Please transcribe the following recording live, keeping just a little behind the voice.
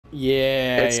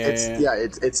Yeah,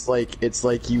 It's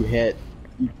like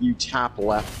you tap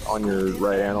left on your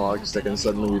right analog stick and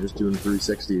suddenly you're just doing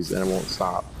 360s and it won't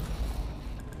stop.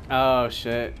 Oh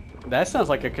shit, that sounds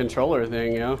like a controller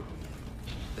thing, yo.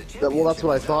 Well, that's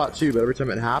what I thought too, but every time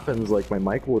it happens, like my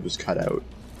mic will just cut out.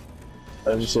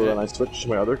 And so then I switched to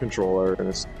my other controller and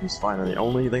it's fine. And the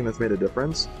only thing that's made a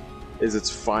difference is it's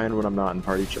fine when I'm not in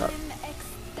party chat.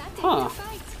 Huh.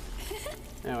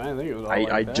 Yeah, I think it was all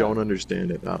I don't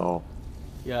understand it at all.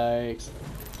 Yikes.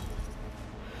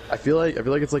 I feel like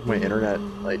it's like my internet,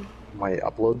 like my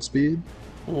upload speed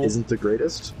isn't the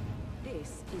greatest.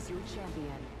 This is your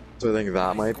champion. So I think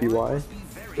that might be why.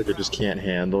 Like it just can't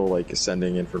handle like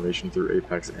sending information through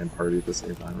Apex and party at the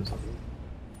same time or something.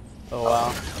 Oh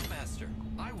wow. Master,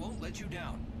 I won't let you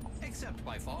down, except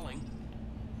by falling.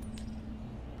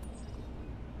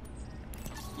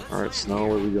 Alright, Snow,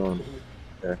 where are we going?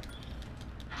 Okay.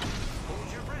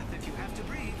 Hold your breath if you have to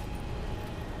breathe.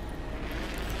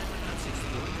 Let's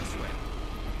explore this way.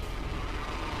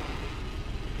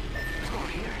 Let's go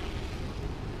here.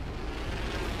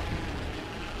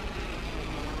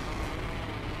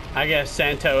 I guess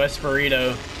Santo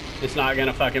Espirito is not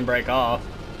gonna fucking break off.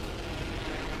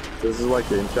 This is like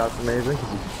game chat's amazing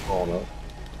because you can fall up.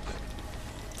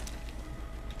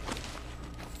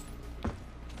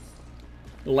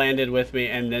 Landed with me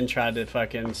and then tried to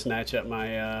fucking snatch up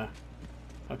my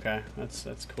okay,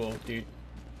 that's cool, dude.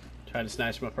 Tried to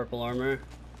snatch my purple armor.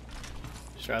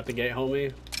 Straight out the gate,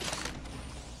 homie.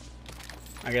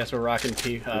 I guess we're rocking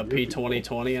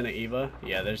P2020 and an EVA.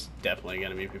 Yeah, there's definitely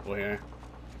gonna be people here.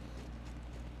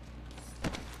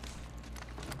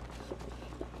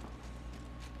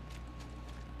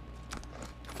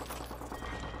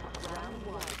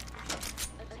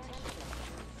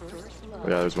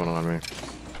 Yeah, there's one on me.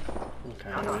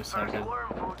 Okay, give me a second.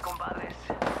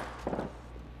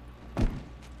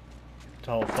 It's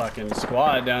a whole fucking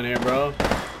squad down here, bro.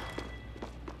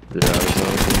 Yeah, there's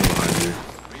another thing behind you.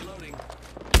 Reloading.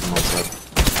 I'm all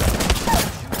set.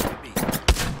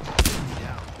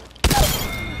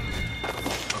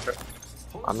 Okay.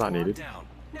 I'm not needed. Down.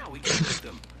 Now we can hit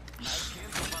them.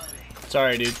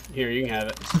 Sorry, dude. Here, you can have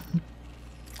it.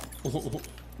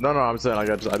 No, I'm saying like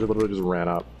I literally just ran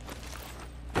up.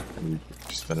 And you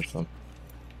just finished them.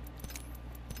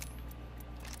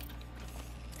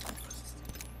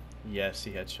 Yes,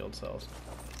 he had shield cells.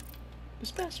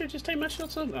 This bastard just take my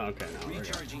shield cells? Oh, okay, no, we're good.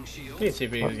 Recharging shield. Let's see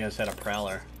if he's gonna set a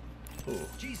prowler. Ooh,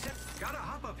 G7, gotta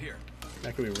hop up here.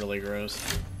 that could be really gross.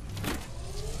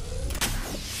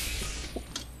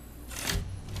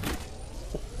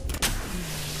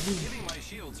 Giving my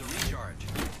shields a recharge.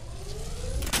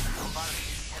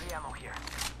 Heavy ammo here.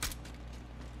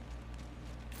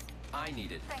 I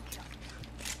need it. Thank you.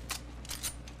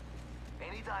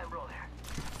 Anytime, brother.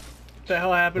 What the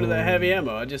hell happened to that heavy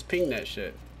ammo? I just pinged that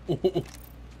shit.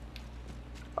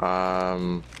 I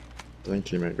think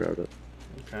teammate grabbed it.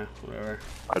 Okay, whatever.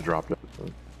 I dropped it. So.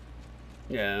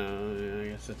 Yeah, I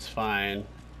guess it's fine.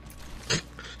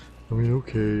 I mean,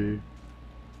 okay.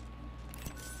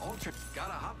 Ultra,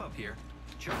 gotta hop up here.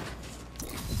 Chuck.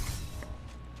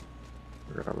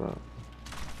 Grab that.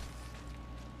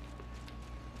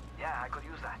 Yeah, I could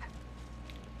use that.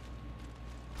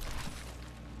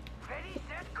 Ready,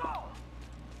 set, go!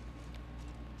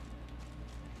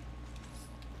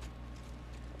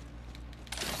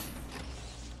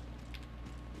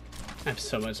 I have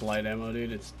so much light ammo,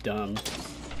 dude. It's dumb.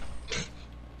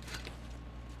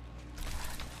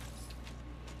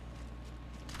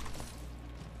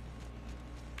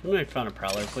 Let me make fun of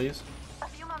Prowler, please. A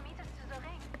few more meters to the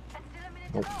ring, and still a minute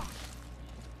Nope.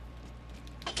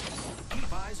 to go.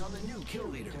 Keep eyes on the new kill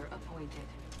leader. Leader appointed.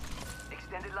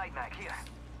 Extended light mag here.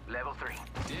 Level 3.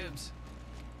 Dibs.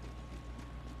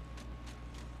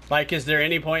 Like, is there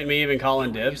any point in me even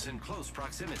calling The ring dibs? is in close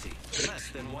proximity. Less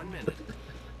than 1 minute.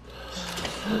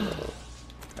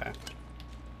 Okay.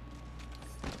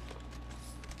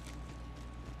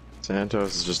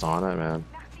 Santos is just on it, man.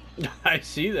 I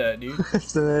see that, dude.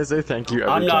 So they say thank you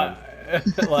every I'm time.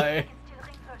 not like. Still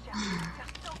ring for a shot. They're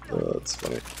so close. That's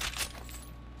funny.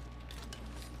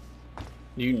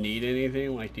 Do you need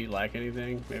anything? Like, do you like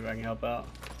anything? Maybe I can help out.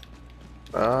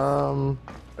 I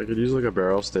could use like a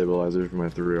barrel stabilizer for my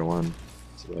 301.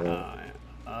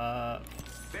 So,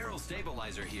 Barrel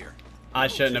stabilizer here. I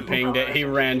shouldn't have pinged it. He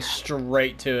ran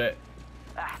straight to it.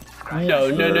 Ah, scratch No,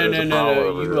 that. no, no, There's no, a no, power no.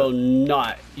 over You here. will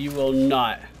not. You will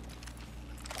not.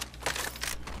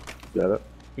 get it?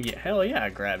 Yeah, hell yeah, I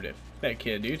grabbed it. That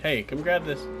kid, dude. Hey, come grab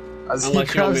this. As he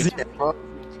Unless you want grabs me- the ammo,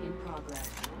 Movement in progress.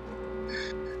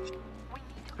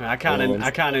 I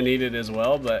kind of need it as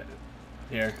well, but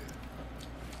here.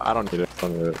 I don't need it.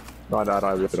 don't need it. No,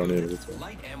 I really don't need it.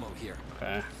 Light ammo here.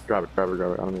 Okay. Grab it. I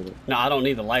don't need it. No, I don't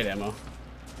need the light ammo.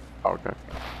 Oh, okay.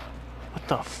 What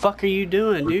the fuck are you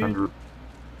doing, dude? 100.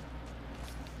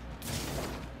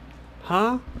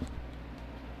 Huh?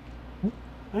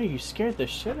 Oh, you scared the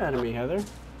shit out of me, Heather.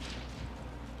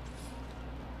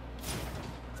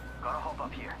 Gotta hop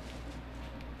up here.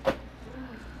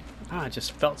 Ah, I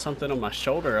just felt something on my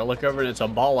shoulder. I look over and it's a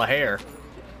ball of hair.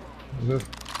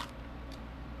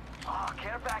 Oh,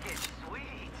 care package. Sweet.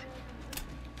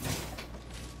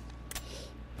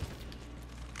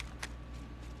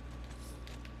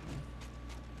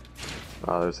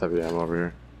 Oh, there's heavy ammo over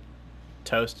here.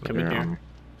 Toast, come in Yeah. here.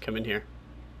 Come in here.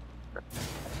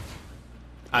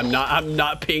 I'm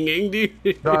not pinging, dude.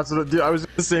 No, that's what, dude, I was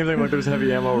doing the same thing. Like, there's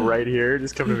heavy ammo right here.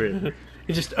 Just come to me.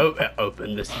 You just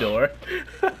open this door.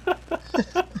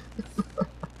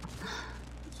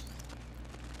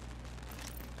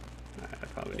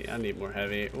 I need more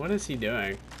heavy. What is he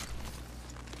doing?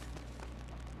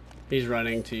 He's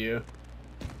running to you.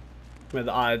 May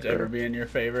the odds ever be in your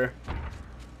favor.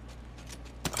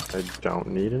 I don't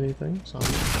need anything, so.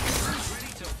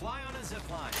 Ready to fly on a zip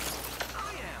line.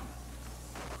 I am.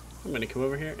 I'm gonna come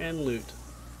over here and loot.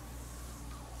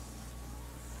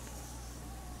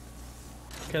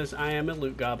 Because I am a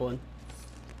loot goblin.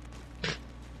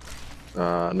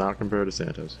 Not compared to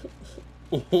Santa's.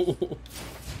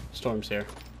 Storm's here.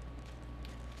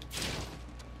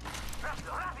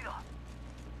 Rápido, rápido.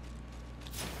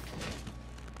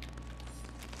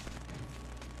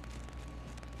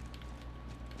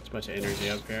 There's a bunch of energy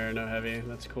up here, no heavy.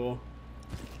 That's cool.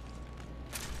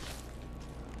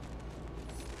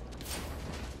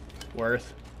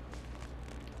 Worth.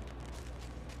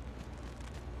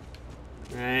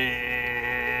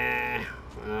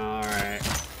 Alright.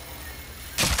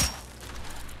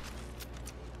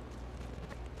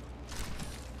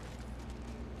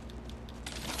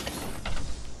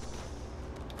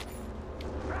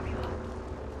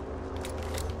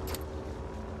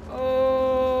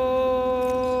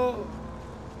 Oh!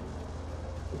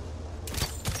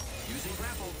 Using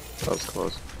grapple. That was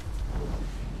close.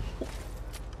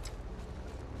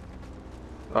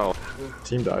 Oh,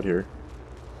 team died here.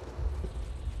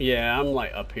 Yeah, I'm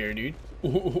like up here, dude.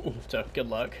 So, good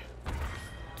luck.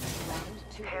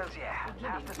 Hells yeah.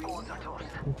 Half the squads are toast.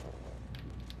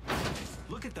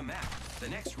 Look at the map. The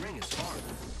next ring is far.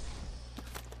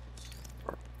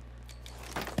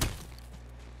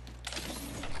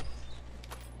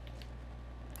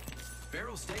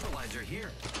 Barrel stabilizer here.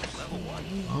 Level 1.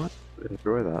 What?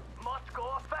 Enjoy that. Must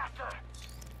go faster.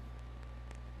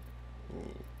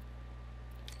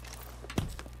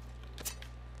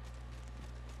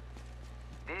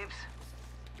 Dibs.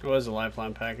 There was a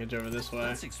lifeline package over this way.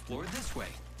 Let's explore this way.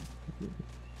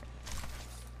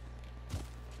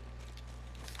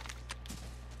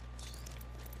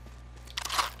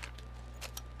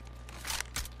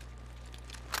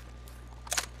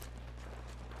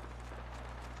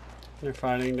 They're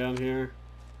fighting down here.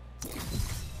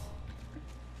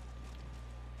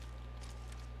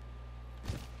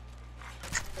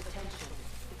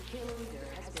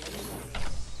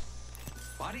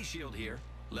 Body shield here.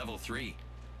 Level 3.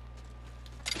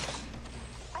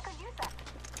 I could use that.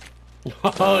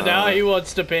 Oh, now he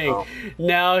wants to ping. Oh.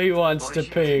 Now he wants to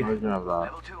ping. I can have that.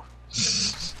 Level 2.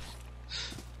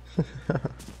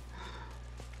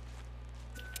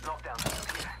 Knockdown.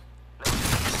 Here.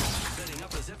 Setting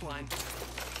up a zip line.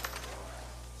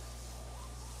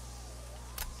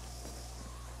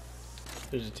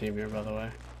 There's a team here, by the way.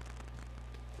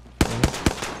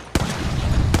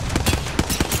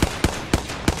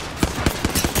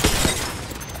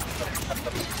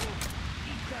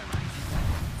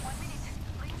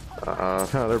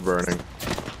 They're burning.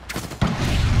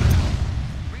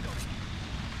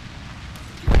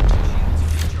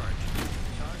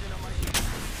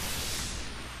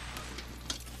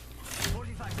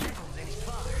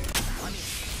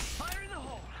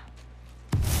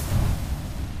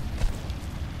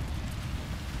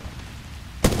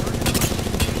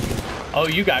 Oh,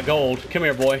 you got gold. Come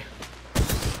here, boy.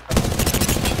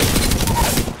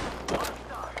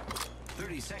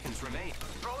 30 seconds remain.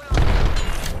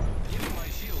 Giving my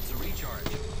shields a recharge.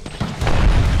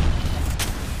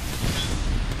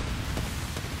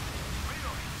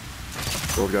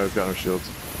 Gold guy's got no shields.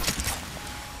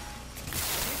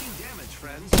 Taking damage,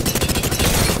 friends.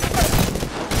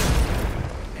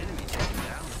 Enemy taken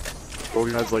down.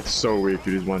 Gold guy's like so weak,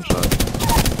 dude. He's one shot.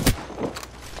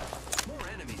 More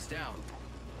enemies down.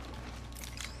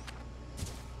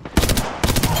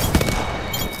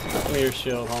 Give me your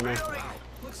shield, homie. Wow,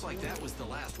 looks like that was the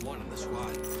last one in the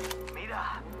squad.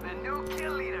 Mira, the new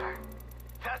kill leader.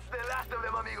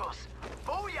 amigos.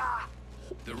 Booyah!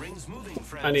 The ring's moving,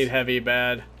 friends. I need heavy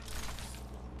bad.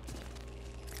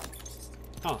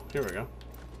 Oh, here we go.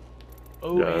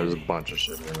 Oh, Yeah, there's a bunch of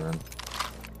shit here, man.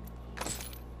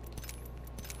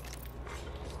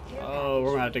 oh,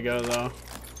 we're gonna have to go though.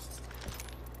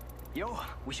 Yo,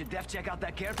 we should def check out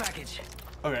that care package.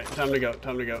 Okay, time to go.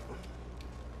 Time to go.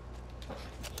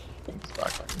 It's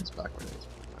backpack, it's backpack.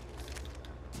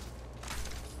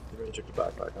 Teammate, check the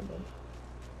backpack, I'm done.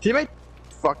 Teammate!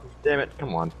 Fuck, damn it,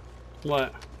 come on.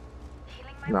 What?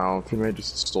 No, teammate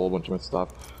just stole a bunch of my stuff.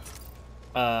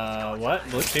 What?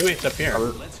 Look, teammate's up here.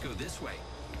 Let's go this way.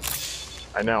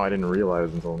 I know, I didn't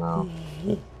realize until now.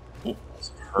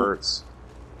 This hurts.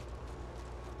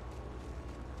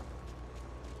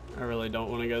 I really don't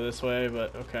want to go this way,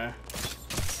 but okay.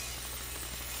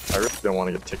 I really don't want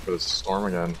to get ticked for this storm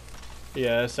again.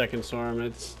 Yeah, second storm.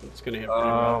 It's gonna hit pretty Oh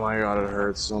rough. my god, it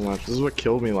hurts so much. This is what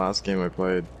killed me last game I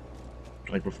played.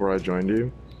 Like before I joined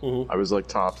you. I was like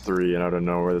top 3 and out of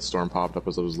nowhere the storm popped up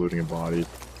as I was looting a body.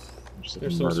 Just, like,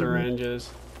 There's some murdered me. syringes.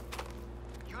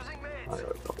 Using I meds. got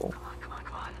a couple. Come on, come on,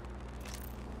 come on.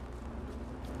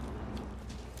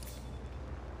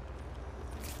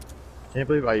 Can't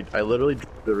believe I literally did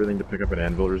everything to pick up an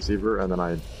anvil receiver and then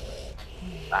I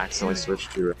accidentally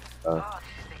switched to Ah,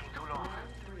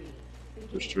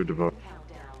 this is taking too long.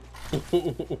 a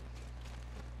devote.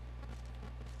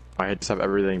 I had to have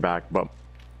everything back, but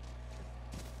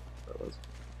that was.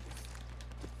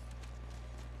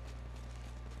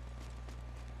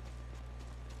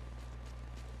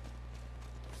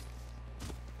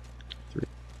 Three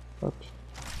up.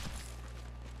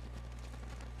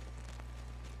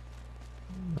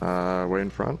 Way in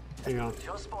front. Hang on.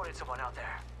 Just spotted someone out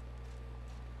there.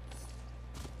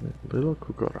 Little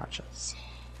cucarachas.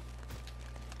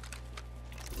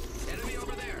 Enemy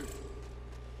over there.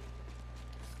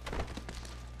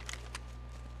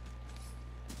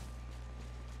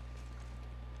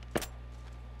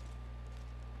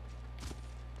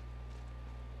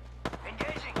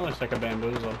 Engaging. That looks like a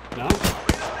bamboozle. No?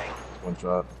 Reloading. One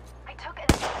shot. I took an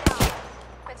down.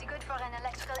 Pretty good for an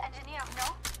electrical engineer,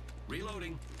 no?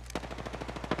 Reloading.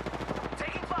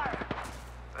 Taking fire.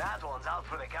 That one's out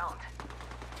for the count.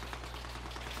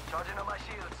 Charging on my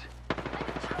shields.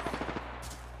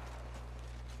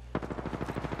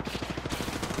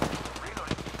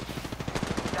 Reloading.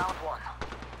 Down one.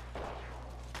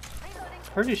 Reloading.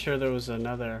 Pretty sure there was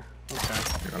another. Okay.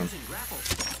 Got him. Using grapple.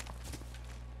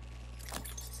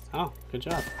 Oh, good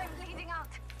job. I'm bleeding out.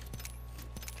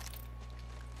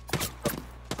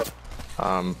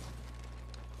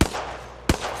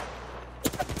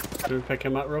 Can we pick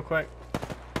him up real quick?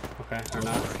 Okay, or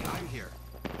not? Sorry, I'm here.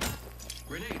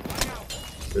 Grenade, watch out.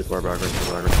 Pretty far back, pretty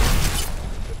far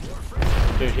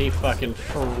back. Dude, he fucking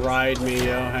fried me,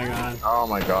 yo. Hang on. Oh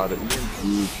my god, EMP.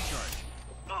 Recharge.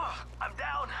 Ugh, I'm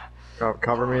down.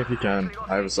 Cover me if you can.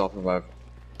 I have a self-revive.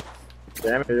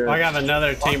 Damn it. Oh, I got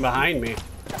another team behind me.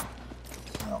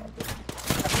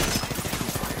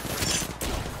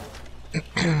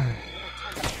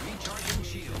 Recharging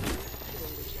shield.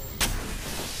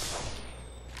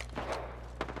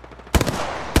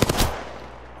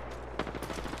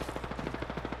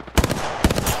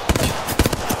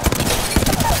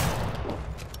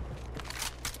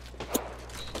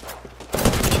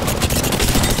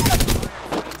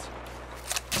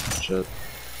 Shit.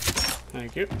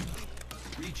 Thank you.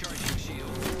 Recharging shield.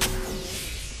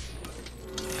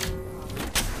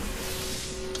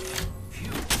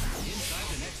 Phew. Inside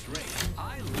the next ring.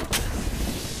 I love this.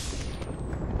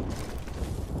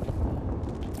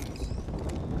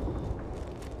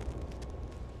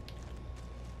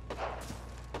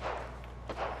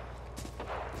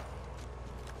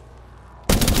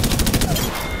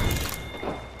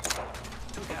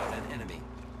 Took out an enemy.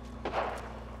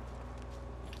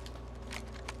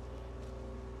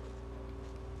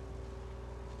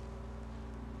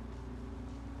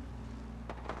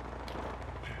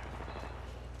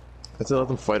 I'd say let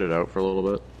them fight it out for a little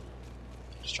bit.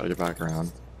 Just try to get back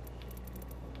around.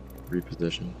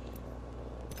 Reposition.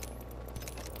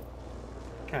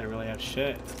 Can't really have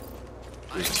shit.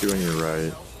 There's 2 on your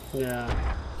right.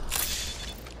 Yeah.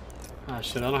 Oh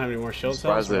shit, I don't have any more shield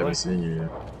Surprised cells, they really. haven't seen you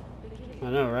yet. I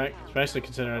know, right? Especially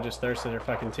considering I just thirsted their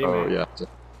fucking Oh teammate. yeah. So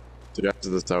to get to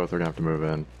the south, we're gonna have to move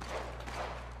in.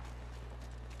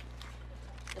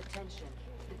 Attention.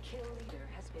 The kill leader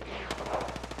has been.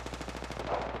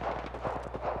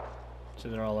 So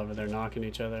they're all over there knocking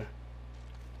each other.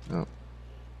 Oh.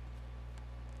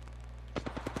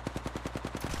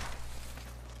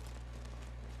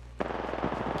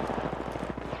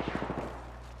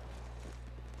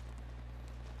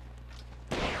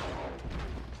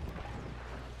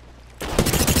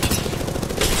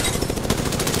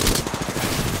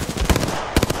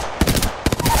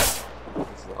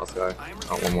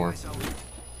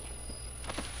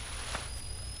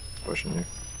 Pushing you.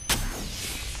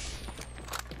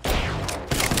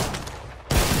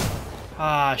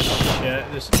 Ah,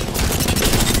 shit. This.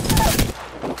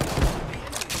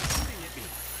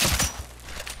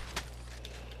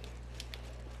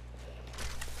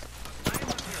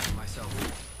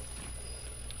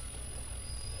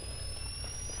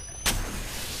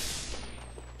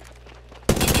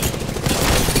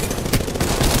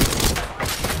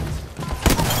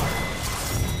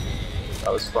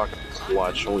 That was fucking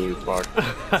clutch. Holy fuck.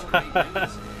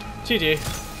 GG.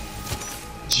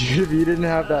 Dude, if you didn't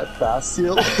have that fast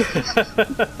seal,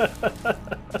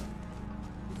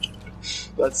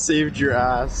 that saved your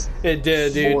ass. It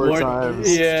did, dude. 4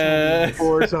 times. Yeah.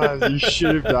 4 times. You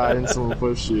should have died and someone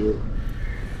pushed you.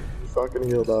 You fucking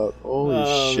healed up. Holy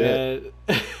Oh, shit.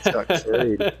 man. Got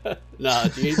carried. Nah,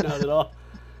 dude, not at all.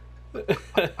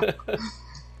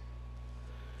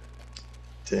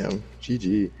 Damn.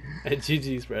 GG.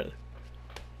 GG's, brother.